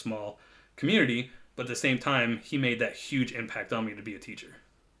growing up in a small community. But at the same time, he made that huge impact on me to be a teacher.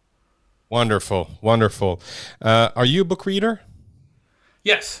 Wonderful, wonderful. Are you a book reader?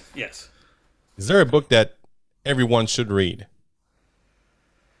 Yes. Is there a book that everyone should read?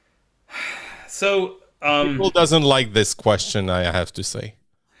 So, people doesn't like this question, I have to say.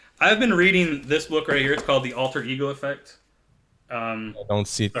 I've been reading this book right here. It's called The Alter Ego Effect. I don't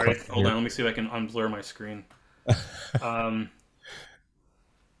see it. Sorry, quite hold here. on. Let me see if I can unblur my screen.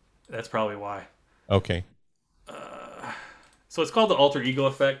 That's probably why. Okay. So it's called The Alter Ego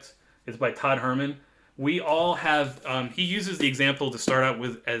Effect. It's by Todd Herman. We all have. He uses the example to start out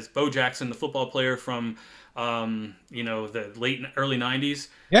with as Bo Jackson, the football player from, the early '90s.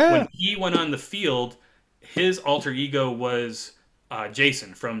 Yeah. When he went on the field, his alter ego was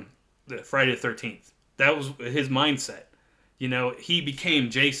Jason from the Friday the 13th. That was his mindset. He became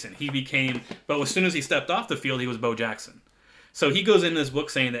Jason. But as soon as he stepped off the field, he was Bo Jackson. So he goes in this book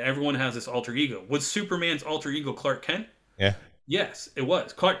saying that everyone has this alter ego. Was Superman's alter ego Clark Kent? Yeah. Yes, it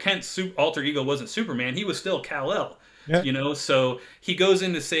was. Clark Kent's alter ego wasn't Superman. He was still Kal-El. Yeah. So he goes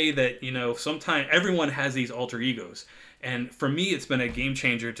in to say that, sometimes everyone has these alter egos. And for me, it's been a game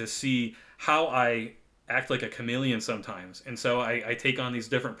changer to see how I act like a chameleon sometimes. And so I take on these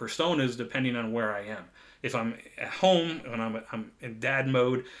different personas depending on where I am. If I'm at home and I'm in dad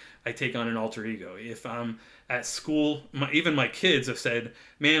mode, I take on an alter ego. If I'm at school, even my kids have said,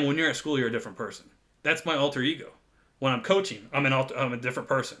 man, when you're at school, you're a different person. That's my alter ego. When I'm coaching, I'm a different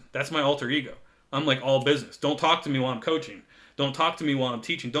person. That's my alter ego. I'm like all business. Don't talk to me while I'm coaching. Don't talk to me while I'm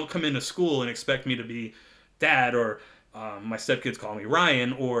teaching. Don't come into school and expect me to be dad, or my stepkids call me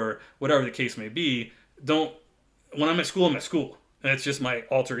Ryan, or whatever the case may be. When I'm at school, I'm at school. And it's just my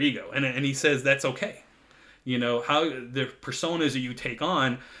alter ego. And he says that's okay. How the personas that you take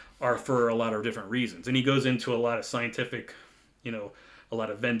on are for a lot of different reasons. And he goes into a lot of scientific, a lot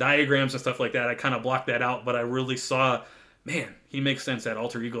of Venn diagrams and stuff like that. I kind of blocked that out, but I really saw, man, he makes sense. That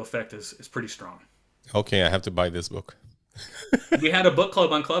alter ego effect is pretty strong. Okay, I have to buy this book. We had a book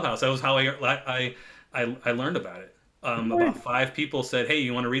club on Clubhouse. That was how I learned about it. About 5 people said, hey,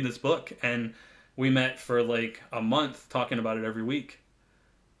 you want to read this book? And we met for like a month talking about it every week.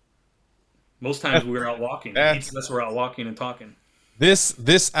 Most times we were out walking. Each of us were out walking and talking.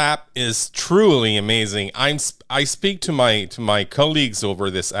 This app is truly amazing. I speak to my colleagues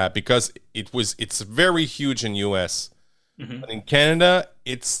over this app because it's very huge in US. Mm-hmm. But in Canada,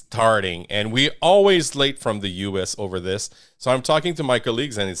 it's starting, and we always late from the US over this. So I'm talking to my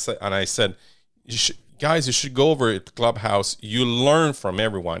colleagues, and I said, guys, you should go over to Clubhouse. You learn from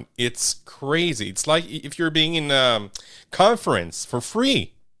everyone. It's crazy. It's like if you're being in a conference for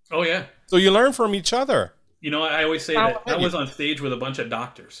free. Oh yeah. So you learn from each other. I always say that I was on stage with a bunch of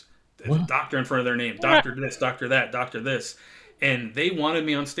doctors. There's a doctor in front of their name. Doctor this, doctor that, doctor this. And they wanted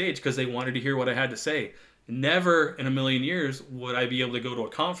me on stage because they wanted to hear what I had to say. Never in a million years would I be able to go to a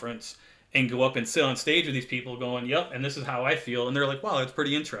conference and go up and sit on stage with these people going, yep, and this is how I feel. And they're like, wow, that's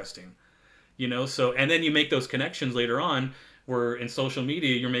pretty interesting. So, and then you make those connections later on where in social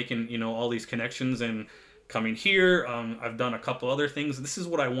media, you're making, all these connections and coming here. I've done a couple other things. This is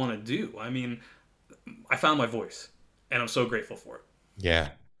what I want to do. I mean, I found my voice, and I'm so grateful for it. Yeah.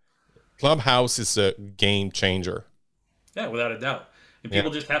 Clubhouse is a game changer. Yeah, without a doubt. And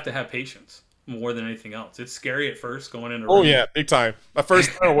people just have to have patience more than anything else. It's scary at first going into. Oh yeah, big time. My first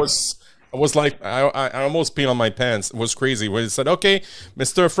time I was like, I almost peed on my pants. It was crazy when it said, "Okay,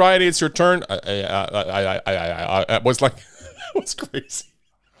 Mr. Friday, it's your turn." I was like, it was crazy.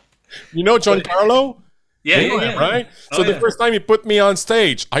 Giancarlo? Yeah. Right? So the first time he put me on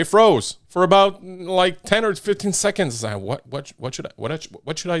stage, I froze for about like 10 or 15 seconds. I what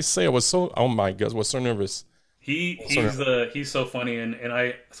should I say? I was so, oh my God, I was so nervous. He's so funny, and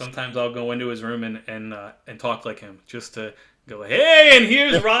I sometimes I'll go into his room and talk like him just to go, hey, and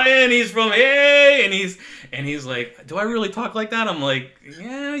here's Ryan, he's from hey, and he's like, do I really talk like that? I'm like,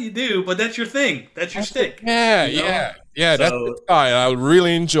 yeah, you do, but that's your thing, that's your stick. Yeah. That's his style. I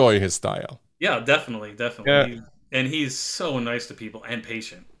really enjoy his style. Yeah, definitely. Yeah. And he's so nice to people and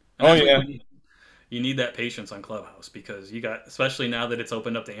patient. And you need that patience on Clubhouse because especially now that it's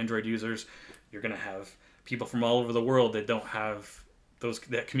opened up to Android users, you're going to have people from all over the world that don't have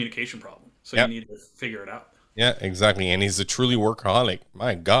that communication problem. So you need to figure it out. Yeah, exactly. And he's a truly workaholic.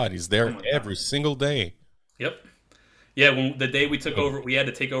 My God, he's there every single day. Yep. Yeah, when the day we took over, we had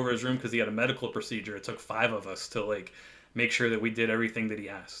to take over his room because he had a medical procedure. It took 5 of us to make sure that we did everything that he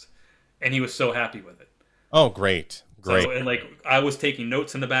asked. And he was so happy with it. Oh, great. So, and I was taking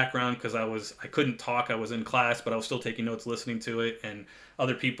notes in the background because I couldn't talk. I was in class, but I was still taking notes, listening to it. And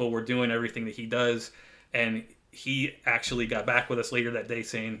other people were doing everything that he does. And he actually got back with us later that day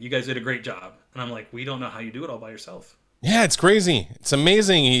saying, you guys did a great job. And I'm like, we don't know how you do it all by yourself. Yeah, it's crazy. It's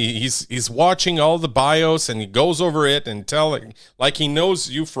amazing. He's watching all the bios and he goes over it and like he knows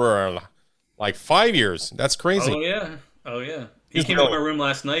you for like 5 years. That's crazy. Oh yeah. He came to my room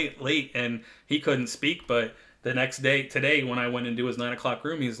last night late and he couldn't speak, but The next day, today, when I went into his 9 o'clock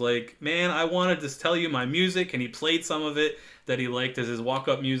room, he's like, "Man, I wanted to tell you my music," and he played some of it that he liked as his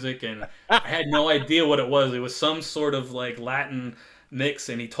walk-up music, and I had no idea what it was. It was some sort of like Latin mix,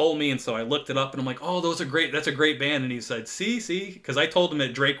 and he told me, and so I looked it up, and I'm like, "Oh, those are great. That's a great band." And he said, "See," because I told him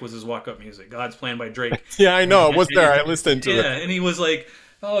that Drake was his walk-up music. God's Plan by Drake. Yeah, I know. I was there. I listened to it. Yeah, and he was like,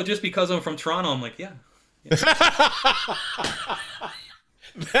 "Oh, just because I'm from Toronto." I'm like, "Yeah."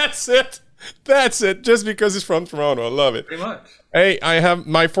 That's it. That's it. Just because he's from Toronto. I love it. Pretty much. Hey, I have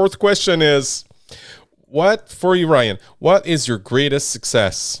my fourth question is, what for you, Ryan? What is your greatest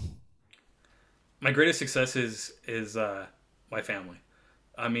success? My greatest success is my family.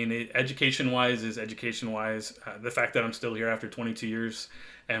 I mean, education-wise is education-wise. The fact that I'm still here after 22 years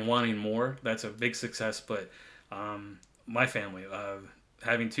and wanting more, that's a big success. But my family,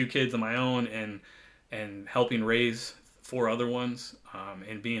 having 2 kids of my own and helping raise 4 other ones,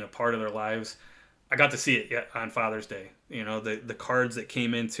 and being a part of their lives. I got to see it on Father's Day. You know, the cards that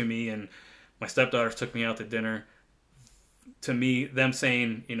came in to me, and my stepdaughters took me out to dinner. To me, them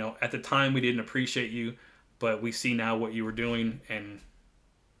saying, you know, at the time we didn't appreciate you, but we see now what you were doing, and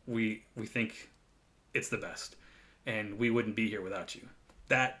we think it's the best, and we wouldn't be here without you.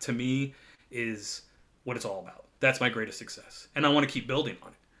 That, to me, is what it's all about. That's my greatest success, and I want to keep building on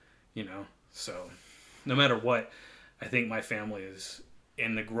it, you know. So no matter what, I think my family is,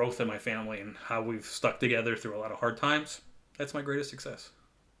 in the growth of my family and how we've stuck together through a lot of hard times, that's my greatest success.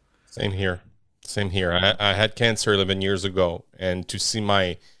 Same here. Same here. I had cancer 11 years ago, and to see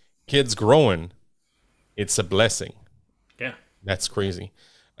my kids growing, it's a blessing. Yeah. That's crazy.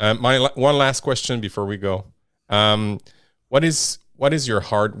 One last question before we go. What is your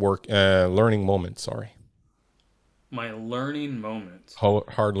hard work learning moment? Sorry. My learning moment.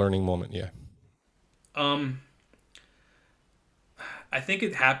 Hard learning moment. Yeah. I think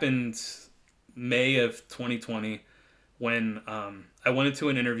it happened May of 2020 when I went into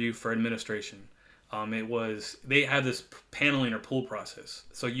an interview for administration. They have this paneling or pool process.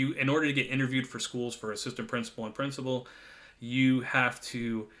 So in order to get interviewed for schools for assistant principal and principal, you have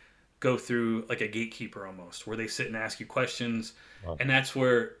to go through like a gatekeeper almost, where they sit and ask you questions. Wow. And that's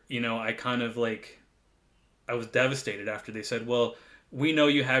where, you know, I was devastated after they said, "Well, we know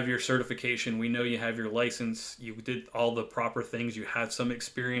you have your certification. We know you have your license. You did all the proper things. You have some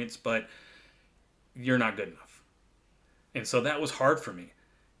experience, but you're not good enough." And so that was hard for me.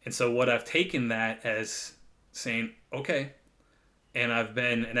 And so what I've taken that as saying, okay, and I've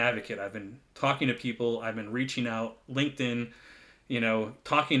been an advocate. I've been talking to people. I've been reaching out, LinkedIn, you know,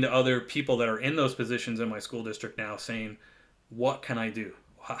 talking to other people that are in those positions in my school district now, saying, what can I do?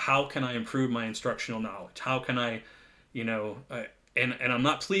 How can I improve my instructional knowledge? How can I, you know, and I'm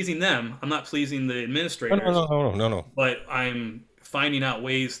not pleasing them. I'm not pleasing the administrators. No. But I'm finding out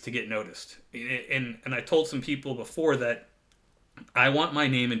ways to get noticed. And I told some people before that I want my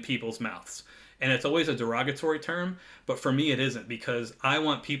name in people's mouths. And it's always a derogatory term, but for me it isn't, because I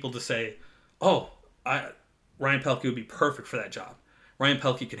want people to say, "Oh, Ryan Pelkey would be perfect for that job. Ryan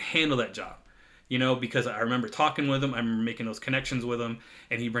Pelkey could handle that job." You know, because I remember talking with him, I remember making those connections with him,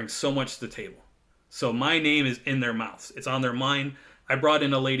 and he brings so much to the table. So my name is in their mouths. It's on their mind. I brought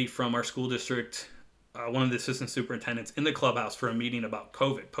in a lady from our school district, one of the assistant superintendents, in the clubhouse for a meeting about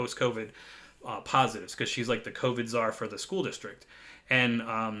COVID, post-COVID positives, because she's like the COVID czar for the school district. And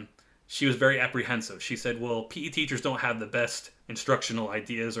she was very apprehensive. She said, "Well, PE teachers don't have the best instructional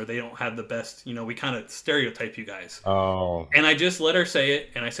ideas, or they don't have the best, you know, we kind of stereotype you guys." Oh. And I just let her say it,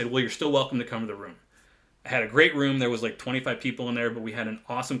 and I said, "Well, you're still welcome to come to the room." I had a great room. There was like 25 people in there, but we had an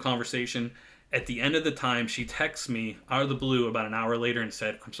awesome conversation. At the end of the time, she texts me out of the blue about an hour later and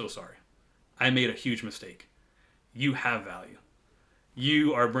said, "I'm so sorry. I made a huge mistake. You have value.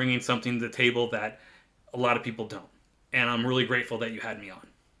 You are bringing something to the table that a lot of people don't. And I'm really grateful that you had me on."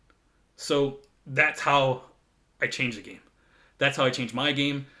 So that's how I changed the game. That's how I changed my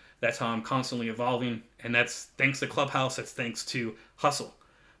game. That's how I'm constantly evolving. And that's thanks to Clubhouse. That's thanks to hustle.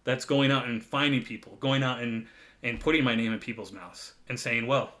 That's going out and finding people, going out and putting my name in people's mouths and saying,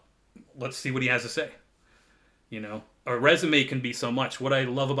 "Well, let's see what he has to say." You know, a resume can be so much. What I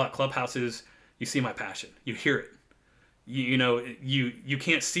love about Clubhouse is you see my passion. You hear it. You know, you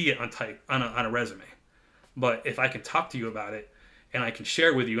can't see it on a resume. But if I can talk to you about it, and I can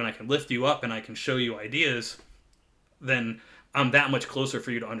share with you, and I can lift you up, and I can show you ideas, then I'm that much closer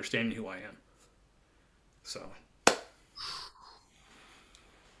for you to understanding who I am. So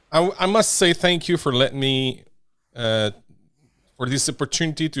I must say thank you for letting me for this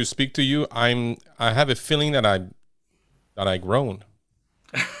opportunity to speak to you. I have a feeling that I grown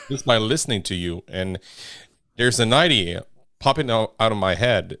just by listening to you, and there's an idea popping out of my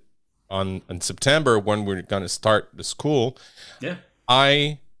head in September when we're going to start the school, Yeah.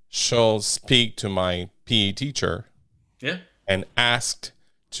 I shall speak to my PE teacher Yeah. and ask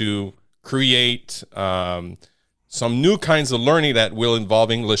to create some new kinds of learning that will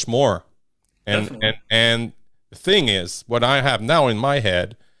involve English more. And the thing is, what I have now in my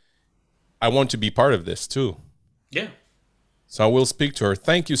head, I want to be part of this too. Yeah. So I will speak to her.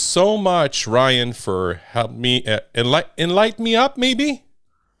 Thank you so much, Ryan, for helping me enlighten me up, maybe?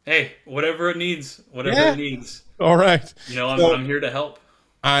 Hey, whatever it needs. Whatever it needs. All right. You know, I'm here to help.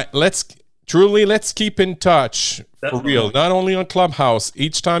 Let's keep in touch. Definitely. For real. Not only on Clubhouse.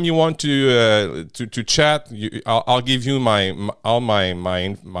 Each time you want to chat, I'll give you all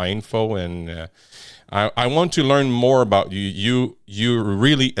my info, and I want to learn more about you. You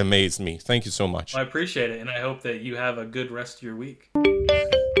really amazed me. Thank you so much. I appreciate it, and I hope that you have a good rest of your week.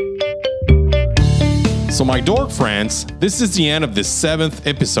 So my dork friends, this is the end of this 7th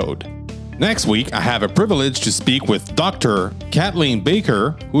episode. Next week, I have a privilege to speak with Dr. Kathleen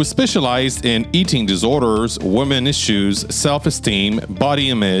Baker, who is specialized in eating disorders, women issues, self-esteem, body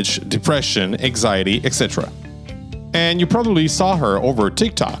image, depression, anxiety, etc. And you probably saw her over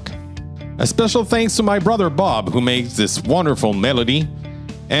TikTok. A special thanks to my brother Bob, who makes this wonderful melody.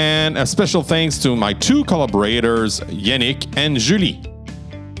 And a special thanks to my 2 collaborators, Yannick and Julie.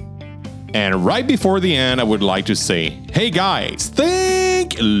 And right before the end, I would like to say, hey guys,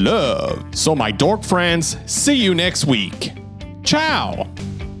 think love. So my dork friends, see you next week. Ciao.